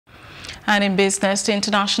And in business, the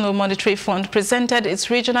International Monetary Fund presented its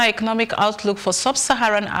regional economic outlook for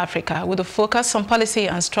Sub-Saharan Africa with a focus on policy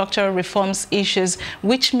and structural reforms issues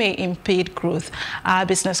which may impede growth. Our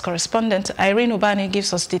business correspondent Irene Ubani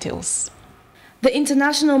gives us details. The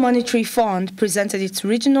International Monetary Fund presented its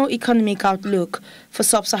regional economic outlook for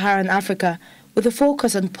Sub-Saharan Africa with a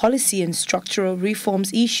focus on policy and structural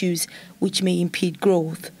reforms issues which may impede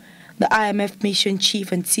growth. The IMF Mission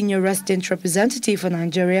Chief and Senior Resident Representative for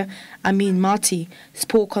Nigeria, Amin Marty,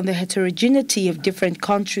 spoke on the heterogeneity of different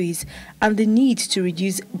countries and the need to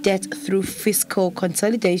reduce debt through fiscal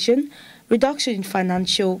consolidation, reduction in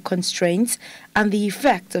financial constraints, and the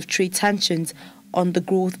effect of trade tensions on the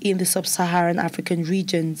growth in the sub-Saharan African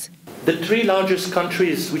regions. The three largest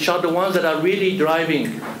countries, which are the ones that are really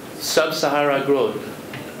driving sub-Saharan growth: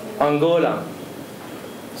 Angola,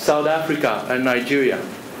 South Africa, and Nigeria.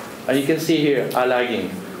 And you can see here are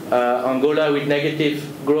lagging. Angola with negative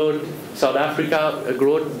growth, South Africa a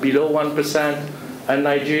growth below 1%, and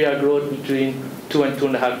Nigeria growth between 2 and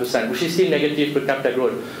 2.5%, which is still negative per capita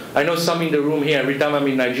growth. I know some in the room here, every time I'm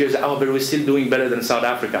in Nigeria, say, oh, but we're still doing better than South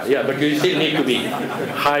Africa. Yeah, but you still need to be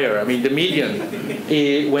higher. I mean, the median,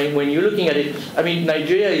 when you're looking at it, I mean,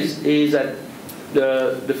 Nigeria is at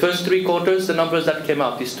the first 3 quarters, the numbers that came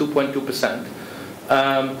out is 2.2%.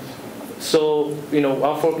 So, you know,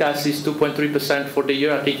 our forecast is 2.3% for the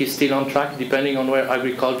year. I think it's still on track, depending on where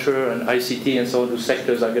agriculture and ICT and so on, those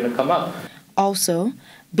sectors are going to come up. Also,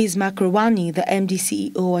 Bismarck Rwani, the MD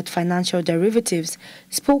CEO at Financial Derivatives,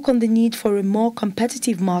 spoke on the need for a more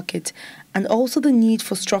competitive market and also the need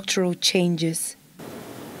for structural changes.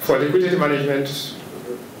 For liquidity management,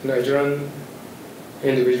 Nigerian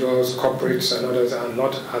individuals, corporates and others are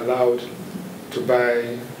not allowed to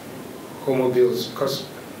buy automobiles because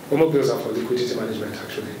automobiles are for liquidity management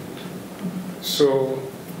actually. So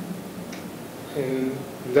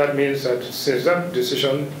that means that since that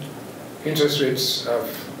decision, interest rates have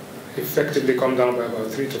effectively come down by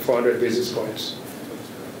about 300 to 400 basis points.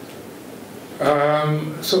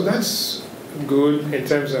 So that's good in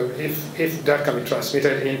terms of if that can be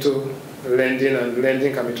transmitted into lending, and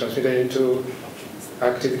lending can be transmitted into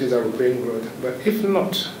activities that will bring growth. But if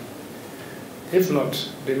not,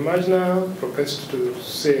 the marginal propensity to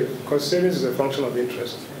save, because savings is a function of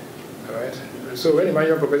interest, all right? So when the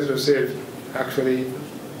marginal propensity to save actually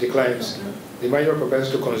declines, the marginal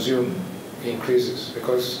propensity to consume increases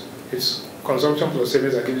because it's consumption plus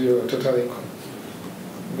savings that gives you a total income.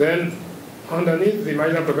 Then underneath the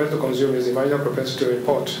marginal propensity to consume is the marginal propensity to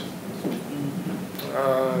import.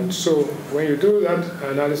 So when you do that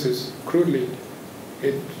analysis crudely,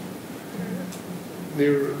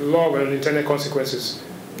 the law of unintended consequences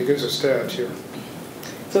begins to stare at you.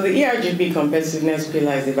 So the ERGP competitiveness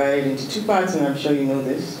pillar is divided into 2 parts, and I'm sure you know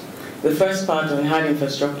this. The first part on hard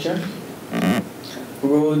infrastructure,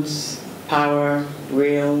 roads, power,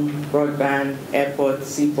 rail, broadband, airports,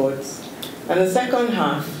 seaports. And the second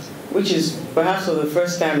half, which is perhaps for the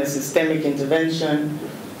first time a systemic intervention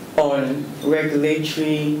on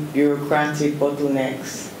regulatory, bureaucratic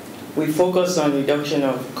bottlenecks. We focus on reduction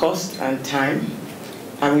of cost and time,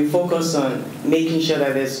 and we focus on making sure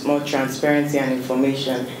that there's more transparency and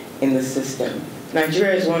information in the system.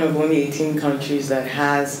 Nigeria is one of only 18 countries that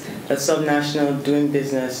has a subnational doing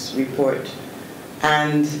business report.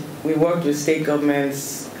 And we worked with state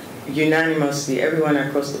governments unanimously. Everyone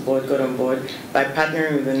across the board got on board by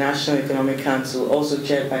partnering with the National Economic Council, also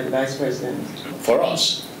chaired by the Vice President. For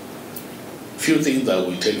us, few things that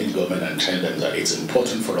we take in government and train them that it's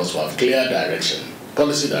important for us to have clear direction,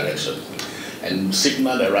 policy direction, and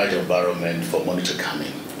signal the right environment for money to come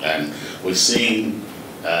in. And we're seeing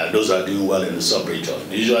those are doing well in the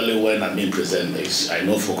sub-region. Usually when I'm being present this, I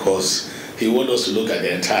know for course he wants us to look at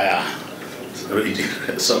the entire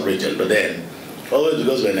sub-region, but then always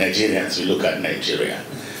because we're Nigerians, we look at Nigeria.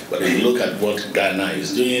 But if you look at what Ghana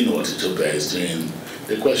is doing, what Ethiopia is doing,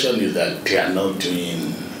 the question is that they are not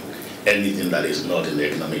doing anything that is not in the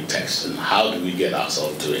economic text, and how do we get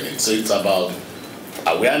ourselves doing it? So it's about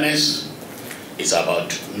awareness, it's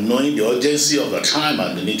about knowing the urgency of the time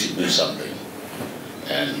and the need to do something.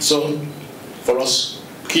 And so for us,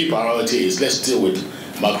 key priority is let's deal with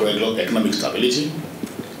macroeconomic stability.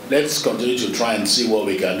 Let's continue to try and see what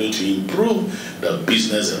we can do to improve the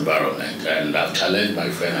business environment. And I've challenged my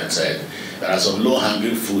friend and said, there are some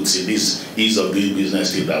low-hanging fruits in this ease of doing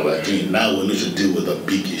business thing that we're doing. Now we need to deal with the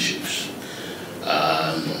big issues.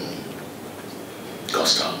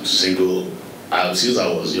 Customs, since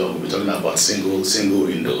I was young, we were talking about single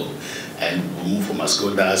window. And we moved from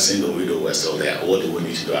Ascoda, single window, we're still there. What do we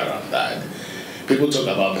need to do around that? People talk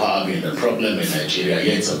about power being a problem in Nigeria.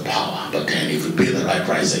 Yeah, it's a power, but then if we pay the right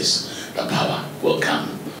prices, the power will come.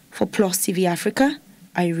 For Plus TV Africa,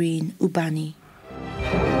 Irene Ubani.